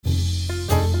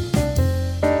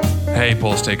Hey,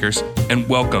 Pulse Takers, and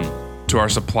welcome to our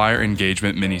Supplier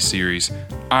Engagement Miniseries.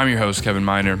 I'm your host, Kevin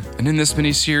Miner, and in this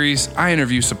miniseries, I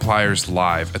interview suppliers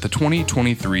live at the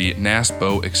 2023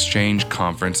 NASPO Exchange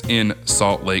Conference in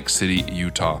Salt Lake City,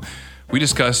 Utah. We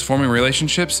discuss forming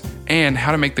relationships and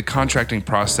how to make the contracting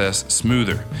process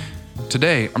smoother.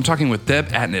 Today, I'm talking with Debb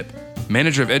Atnip,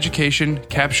 Manager of Education,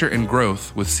 Capture, and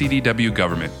Growth with CDW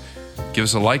Government. Give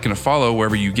us a like and a follow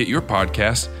wherever you get your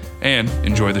podcasts, and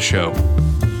enjoy the show.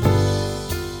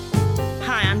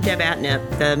 Hi, I'm Debb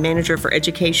Atnip, the Manager for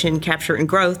Education, Capture, and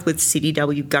Growth with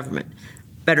CDW Government,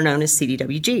 better known as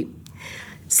CDWG.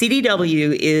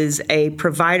 CDW is a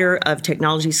provider of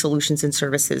technology solutions and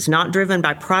services, not driven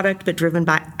by product, but driven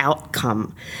by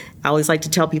outcome. I always like to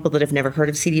tell people that have never heard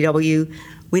of CDW,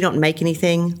 we don't make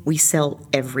anything, we sell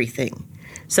everything.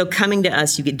 So coming to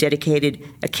us, you get dedicated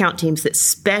account teams that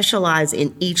specialize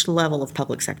in each level of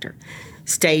public sector.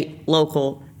 State,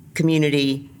 local,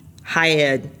 community, high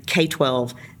ed,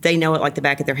 K-12, they know it like the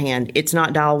back of their hand. It's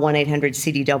not dial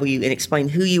 1-800-CDW and explain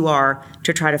who you are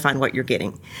to try to find what you're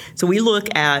getting. So we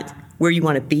look at where you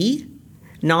want to be,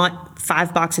 not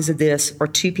 5 boxes of this or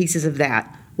 2 pieces of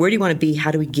that. Where do you want to be?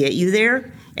 How do we get you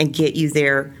there and get you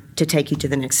there to take you to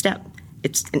the next step?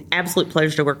 It's an absolute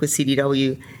pleasure to work with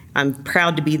CDW. I'm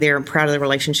proud to be there. I'm proud of the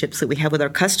relationships that we have with our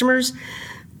customers,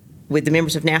 with the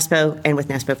members of NASPO, and with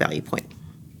NASPO Value Point.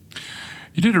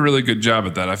 You did a really good job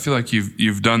at that. I feel like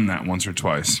you've done that once or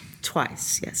twice.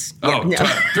 Twice, yes. Oh, yeah, no.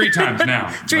 3 times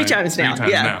now. Three times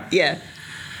now. Yeah.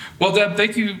 Well, Debb,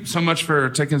 thank you so much for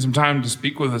taking some time to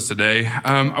speak with us today.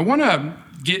 I want to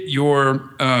get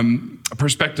your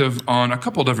perspective on a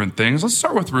couple different things. Let's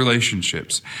start with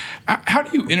relationships. How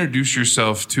do you introduce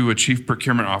yourself to a chief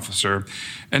procurement officer,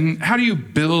 and how do you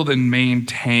build and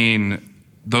maintain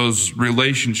those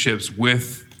relationships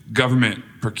with government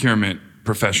procurement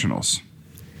professionals?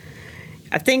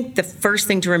 I think the first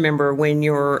thing to remember when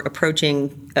you're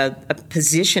approaching a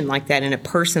position like that and a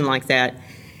person like that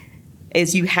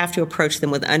is you have to approach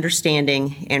them with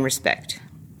understanding and respect.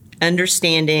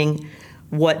 Understanding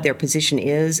what their position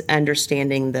is,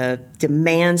 understanding the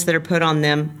demands that are put on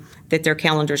them, that their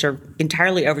calendars are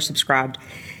entirely oversubscribed.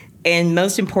 And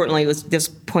most importantly, this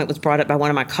point was brought up by one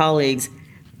of my colleagues,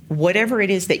 whatever it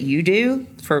is that you do,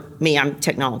 for me, I'm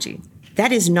technology,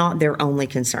 that is not their only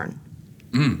concern.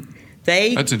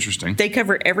 That's interesting. They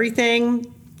cover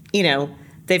everything.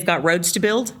 They've got roads to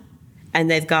build, and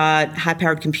they've got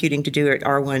high-powered computing to do at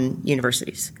R1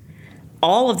 universities.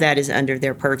 All of that is under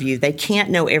their purview. They can't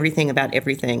know everything about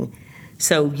everything.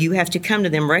 So you have to come to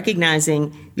them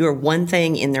recognizing you are one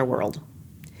thing in their world.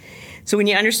 So when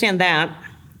you understand that,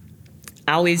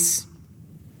 I always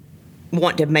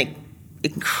want to make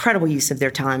incredible use of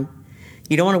their time.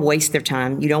 You don't want to waste their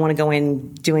time. You don't want to go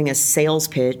in doing a sales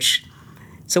pitch.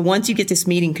 So once you get this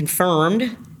meeting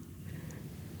confirmed,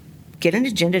 get an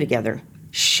agenda together.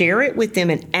 Share it with them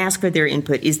and ask for their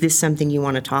input. Is this something you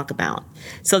want to talk about?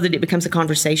 So that it becomes a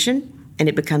conversation and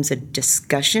it becomes a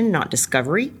discussion, not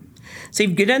discovery. So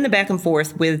you've done the back and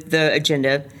forth with the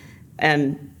agenda.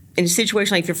 In a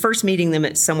situation like if you're first meeting them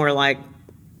at somewhere like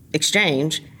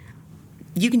Exchange,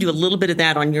 you can do a little bit of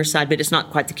that on your side, but it's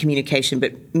not quite the communication.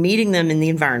 But meeting them in the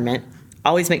environment,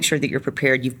 always make sure that you're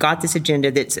prepared. You've got this agenda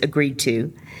that's agreed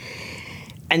to.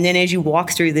 And then as you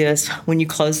walk through this, when you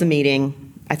close the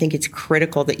meeting, I think it's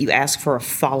critical that you ask for a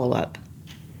follow-up,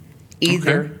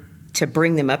 either to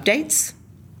bring them updates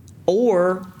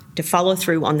or to follow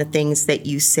through on the things that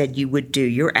you said you would do,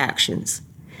 your actions,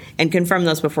 and confirm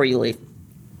those before you leave.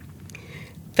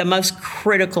 The most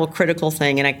critical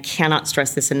thing, and I cannot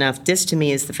stress this enough, this to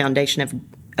me is the foundation of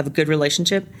a good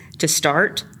relationship. To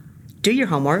start, do your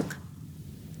homework.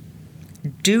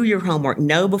 Do your homework.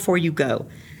 Know before you go.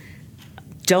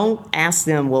 Don't ask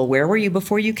them, well, where were you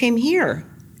before you came here?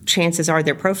 Chances are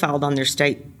they're profiled on their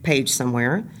state page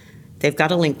somewhere. They've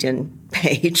got a LinkedIn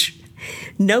page.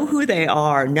 Know who they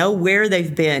are. Know where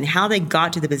they've been, how they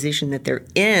got to the position that they're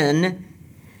in.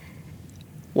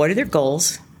 What are their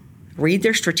goals? Read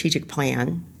their strategic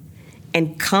plan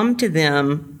and come to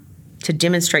them to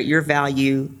demonstrate your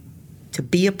value, to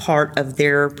be a part of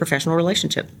their professional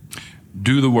relationship.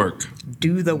 Do the work.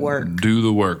 Do the work. Do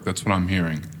the work. That's what I'm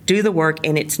hearing. Do the work,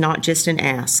 and it's not just an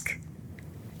ask.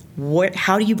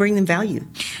 How do you bring them value?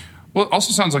 Well, it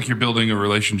also sounds like you're building a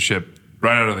relationship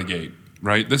right out of the gate,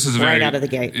 right? This is right out of the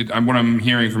gate. What I'm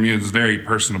hearing from you is very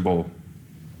personable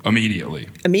immediately.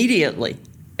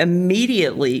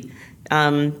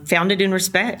 Founded in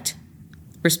respect.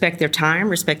 Respect their time,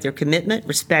 respect their commitment,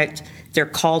 respect their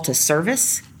call to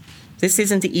service. This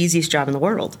isn't the easiest job in the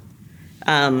world.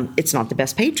 It's not the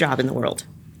best paid job in the world.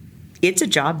 It's a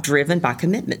job driven by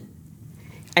commitment.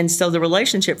 And so the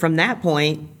relationship from that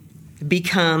point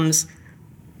becomes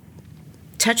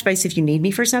touch base if you need me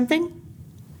for something.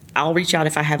 I'll reach out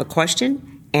if I have a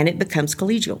question, and it becomes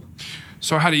collegial.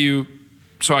 So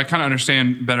I kind of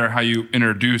understand better how you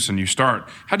introduce and you start.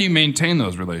 How do you maintain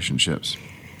those relationships?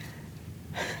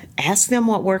 Ask them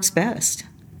what works best.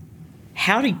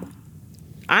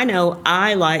 I know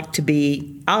I like to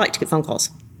get phone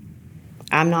calls.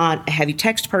 I'm not a heavy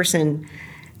text person.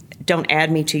 Don't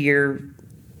add me to your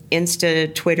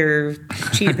Insta, Twitter,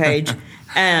 cheetah page.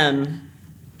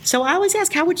 So I always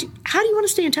ask, how do you want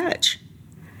to stay in touch?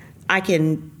 I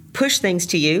can push things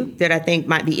to you that I think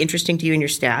might be interesting to you and your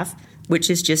staff, which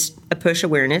is just a push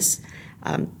awareness.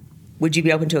 Would you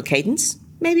be open to a cadence?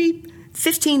 Maybe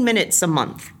 15 minutes a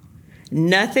month.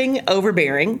 Nothing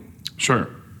overbearing. Sure.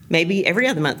 Maybe every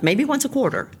other month, maybe once a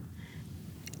quarter.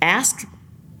 Ask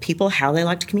people how they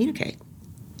like to communicate.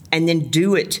 And then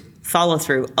do it. Follow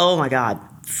through. Oh, my God.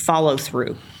 Follow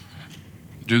through.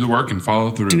 Do the work and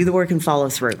follow through. Do the work and follow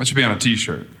through. That should be on a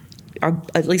T-shirt. Or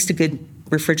at least a good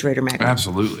refrigerator magnet.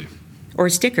 Absolutely. Or a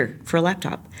sticker for a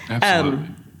laptop. Absolutely.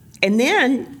 And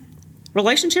then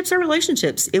relationships are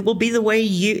relationships. It will be the way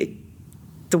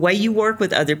you work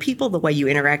with other people, the way you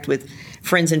interact with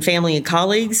friends and family and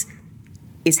colleagues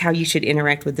is how you should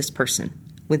interact with this person,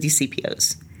 with these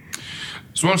CPOs.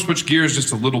 So I want to switch gears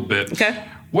just a little bit. Okay.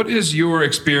 What is your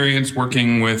experience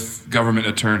working with government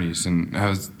attorneys, and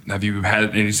have you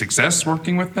had any success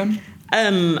working with them?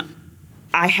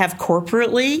 I have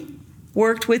corporately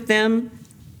worked with them.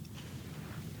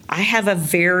 I have a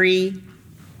very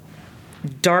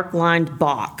dark-lined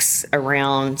box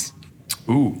around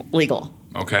legal.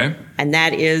 Okay. And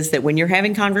that is that when you're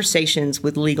having conversations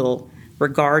with legal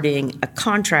regarding a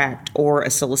contract or a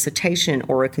solicitation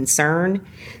or a concern,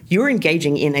 you're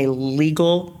engaging in a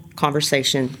legal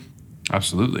conversation.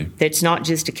 Absolutely. That's not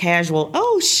just a casual,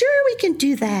 oh, sure, we can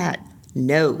do that.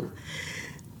 No.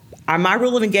 My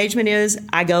rule of engagement is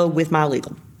I go with my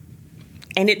legal.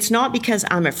 And it's not because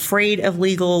I'm afraid of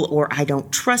legal or I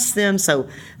don't trust them. So,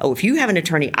 if you have an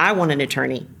attorney, I want an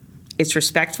attorney. It's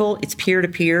respectful. It's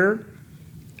peer-to-peer.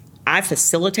 I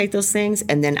facilitate those things,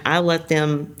 and then I let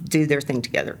them do their thing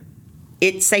together.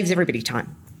 It saves everybody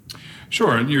time.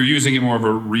 Sure, and you're using it more of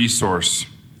a resource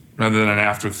rather than an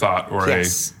afterthought or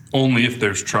only if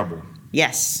there's trouble.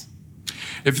 Yes.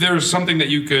 If there's something that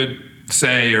you could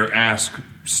say or ask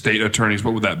state attorneys,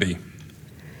 what would that be?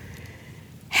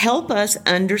 Help us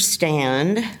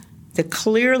understand the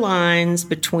clear lines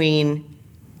between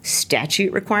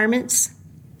statute requirements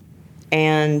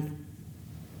and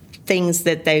things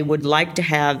that they would like to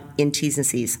have in T's and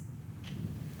C's.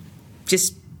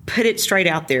 Just put it straight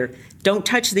out there. Don't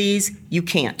touch these. You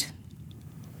can't.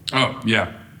 Oh,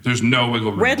 yeah. There's no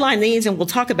wiggle room. Redline these and we'll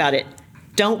talk about it.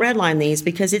 Don't redline these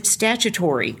because it's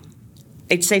statutory.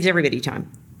 It saves everybody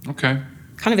time. Okay.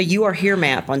 Kind of a you are here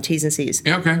map on T's and C's.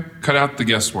 Yeah, okay. Cut out the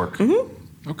guesswork.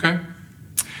 Mm-hmm. Okay.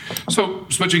 So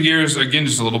switching gears again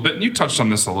just a little bit, and you touched on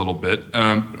this a little bit.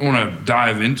 I want to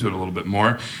dive into it a little bit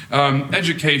more.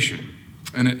 Education.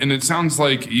 And it sounds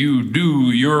like you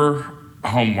do your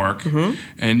homework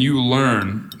and you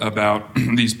learn about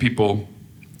these people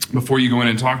before you go in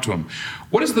and talk to them.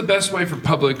 What is the best way for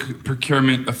public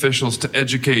procurement officials to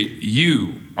educate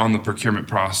you on the procurement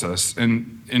process,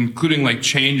 and including like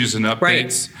changes and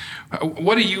updates? Right.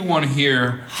 What do you want to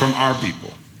hear from our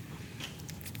people?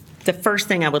 The first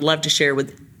thing I would love to share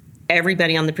with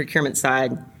everybody on the procurement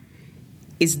side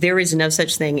is there is no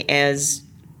such thing as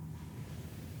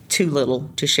too little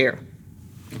to share.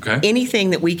 Okay.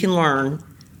 Anything that we can learn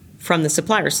from the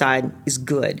supplier side is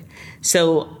good.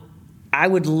 So I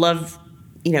would love,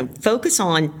 focus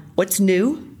on what's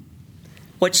new,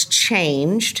 what's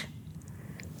changed,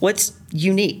 what's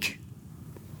unique.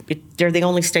 They're the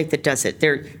only state that does it.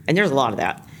 And there's a lot of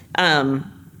that.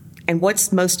 And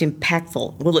what's most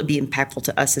impactful? Will it be impactful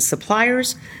to us as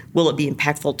suppliers? Will it be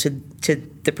impactful to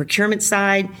the procurement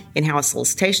side and how a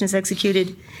solicitation is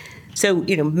executed? So,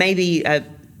 maybe a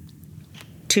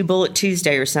 2-bullet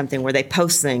Tuesday or something where they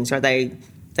post things or they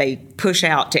push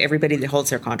out to everybody that holds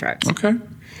their contracts. Okay.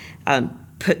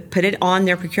 Put it on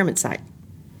their procurement site.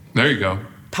 There you go.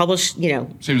 Publish,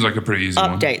 Seems like a pretty easy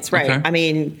updates, one. Right. Okay. I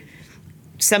mean,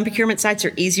 some procurement sites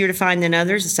are easier to find than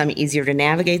others, some easier to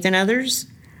navigate than others.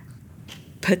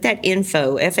 Put that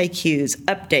info, FAQs,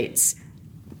 updates,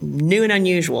 new and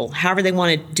unusual, however they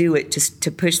want to do it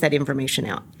to push that information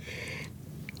out.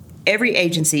 Every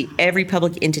agency, every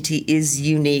public entity is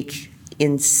unique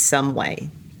in some way.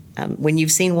 When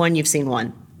you've seen one, you've seen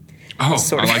one. Oh,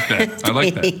 I like that. I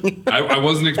like that. I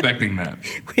wasn't expecting that.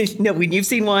 No, when you've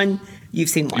seen one, you've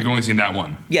seen one. You've only seen that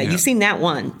one. Yeah, you've seen that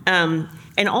one.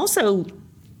 And also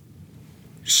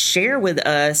share with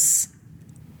us,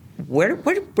 where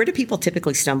do people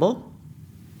typically stumble?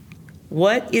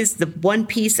 What is the one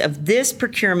piece of this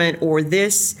procurement or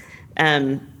this,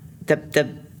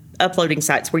 the uploading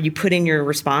sites where you put in your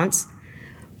response?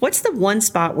 What's the one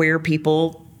spot where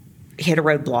people hit a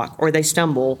roadblock or they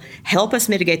stumble? Help us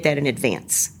mitigate that in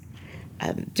advance.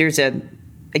 There's a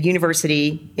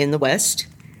university in the West,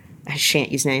 I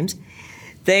shan't use names.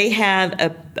 They have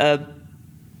a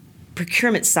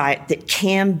procurement site that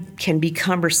can be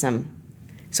cumbersome.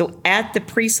 So at the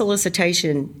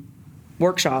pre-solicitation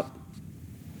workshop,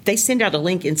 they send out a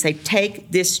link and say,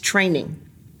 take this training.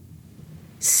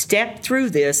 Step through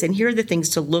this, and here are the things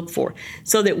to look for,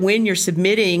 so that when you're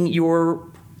submitting your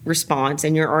response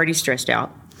and you're already stressed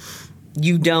out,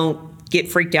 you don't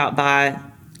get freaked out by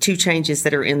 2 changes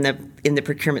that are in the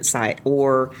procurement site,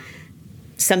 or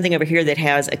something over here that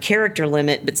has a character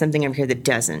limit, but something over here that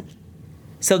doesn't.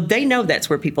 So they know that's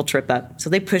where people trip up. So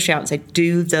they push out and say,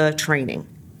 do the training.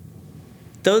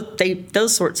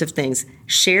 Those sorts of things.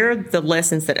 Share the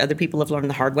lessons that other people have learned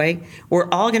the hard way. We're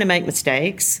all going to make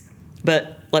mistakes,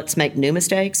 but let's make new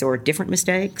mistakes or different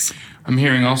mistakes. I'm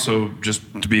hearing also just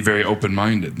to be very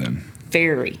open-minded then.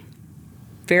 Very,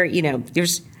 you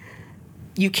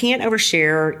can't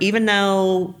overshare, even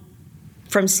though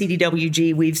from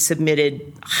CDWG we've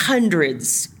submitted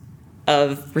hundreds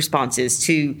of responses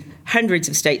to hundreds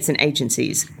of states and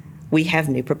agencies. We have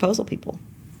new proposal people.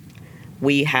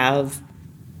 We have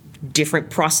different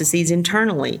processes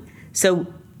internally. So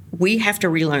we have to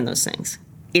relearn those things.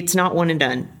 It's not one and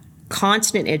done.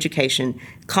 Constant education,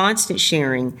 constant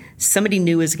sharing. Somebody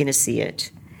new is going to see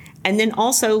it. And then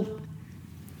also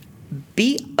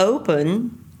be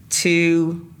open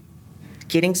to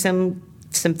getting some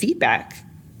feedback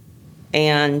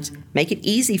and make it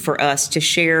easy for us to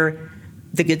share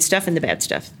the good stuff and the bad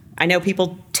stuff. I know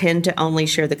people tend to only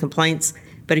share the complaints,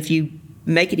 but if you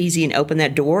make it easy and open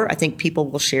that door, I think people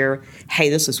will share, hey,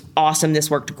 this was awesome, this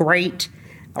worked great,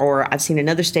 or I've seen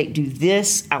another state do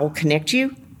this, I will connect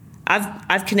you.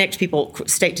 I've connected people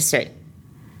state to state.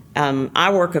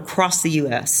 I work across the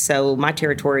U.S., so my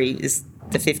territory is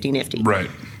the 50 nifty. Right.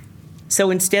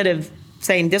 So instead of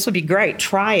saying, this would be great,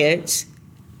 try it,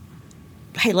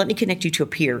 hey, let me connect you to a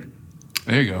peer.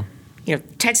 There you go.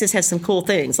 Texas has some cool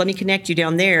things. Let me connect you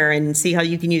down there and see how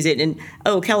you can use it. And,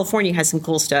 California has some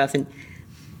cool stuff. And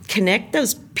connect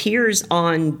those peers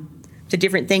on to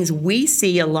different things. We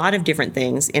see a lot of different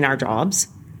things in our jobs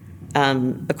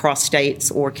across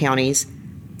states or counties.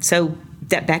 So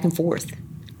that back and forth.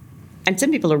 And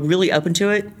some people are really open to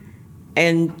it.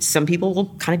 And some people will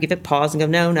kind of give it pause and go,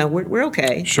 no, we're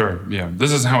okay. Sure, yeah.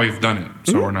 This is how we've done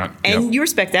it, so we're not. And you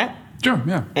respect that. Sure,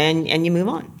 yeah. And you move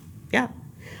on. Yeah.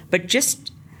 But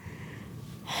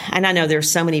and I know there's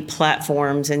so many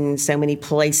platforms and so many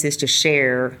places to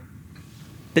share,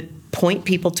 but point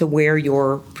people to where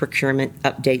your procurement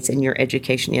updates and your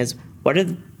education is.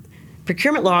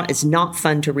 Procurement law is not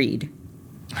fun to read.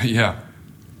 Yeah.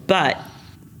 But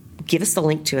give us the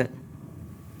link to it.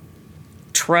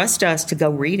 Trust us to go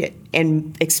read it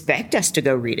and expect us to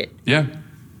go read it. Yeah.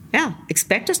 Yeah.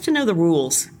 Expect us to know the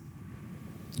rules.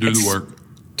 Do the work.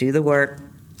 Do the work.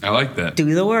 I like that.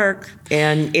 Do the work,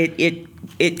 and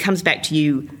it comes back to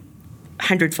you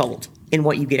 100-fold in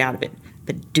what you get out of it.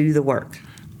 But do the work.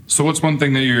 So what's one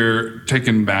thing that you're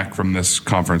taking back from this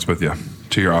conference with you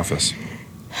to your office,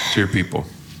 to your people?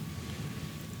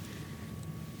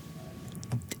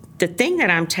 The thing that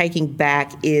I'm taking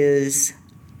back is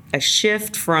a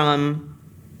shift from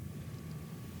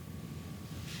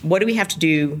what do we have to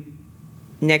do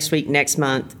next week, next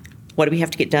month? What do we have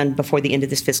to get done before the end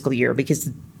of this fiscal year? Because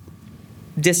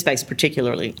this space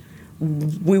particularly,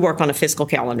 we work on a fiscal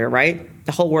calendar, right?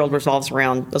 The whole world revolves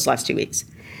around those last 2 weeks.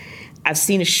 I've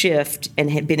seen a shift and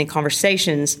have been in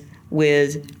conversations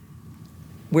with,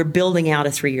 we're building out a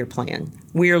 3-year plan.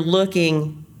 We're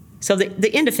looking, so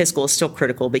the end of fiscal is still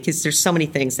critical because there's so many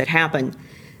things that happen,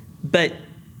 but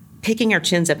picking our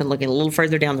chins up and looking a little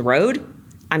further down the road,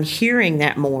 I'm hearing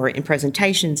that more in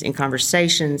presentations, in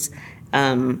conversations,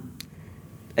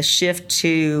 a shift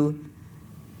to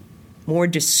more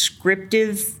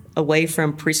descriptive away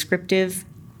from prescriptive.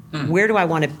 Where do I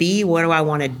want to be? What do I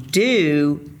want to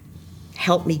do?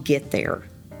 Help me get there.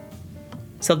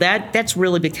 So that's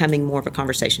really becoming more of a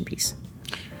conversation piece.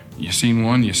 You've seen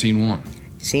one. You've seen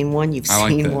one, you've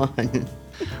seen one.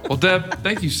 Well, Deb,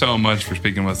 thank you so much for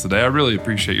speaking with us today. I really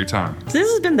appreciate your time. This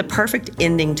has been the perfect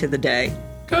ending to the day.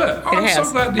 Good. I'm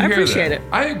so glad to hear that. I appreciate it.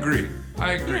 I agree.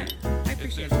 I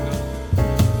appreciate it.